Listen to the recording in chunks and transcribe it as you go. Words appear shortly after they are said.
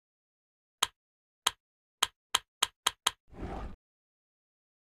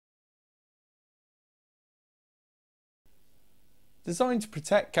Designed to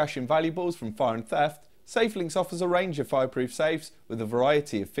protect cash and valuables from fire and theft, SafeLinks offers a range of fireproof safes with a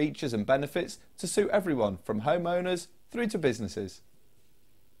variety of features and benefits to suit everyone from homeowners through to businesses.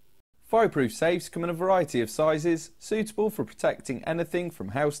 Fireproof safes come in a variety of sizes, suitable for protecting anything from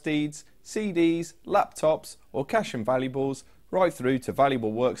house deeds, CDs, laptops or cash and valuables, right through to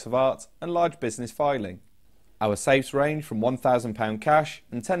valuable works of art and large business filing. Our safes range from £1,000 cash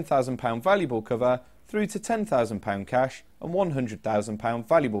and £10,000 valuable cover through to £10,000 cash and £100,000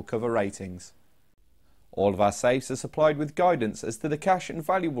 valuable cover ratings. All of our safes are supplied with guidance as to the cash and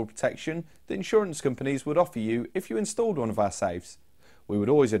valuable protection that insurance companies would offer you if you installed one of our safes. We would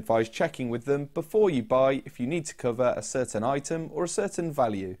always advise checking with them before you buy if you need to cover a certain item or a certain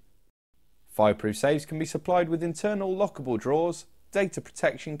value. Fireproof safes can be supplied with internal lockable drawers, data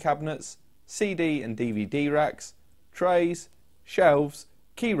protection cabinets, CD and DVD racks, trays, shelves,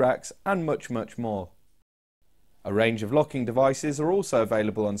 key racks and much more. A range of locking devices are also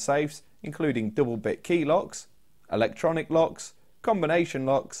available on safes, including double bit key locks, electronic locks, combination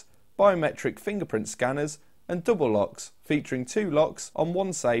locks, biometric fingerprint scanners and double locks, featuring 2 locks on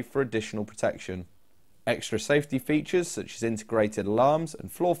one safe for additional protection. Extra safety features such as integrated alarms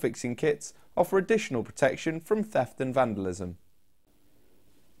and floor fixing kits offer additional protection from theft and vandalism.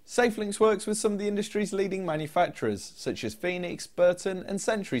 SafeLinks works with some of the industry's leading manufacturers such as Phoenix, Burton and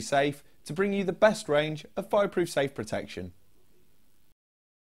Sentry Safe to bring you the best range of fireproof safe protection.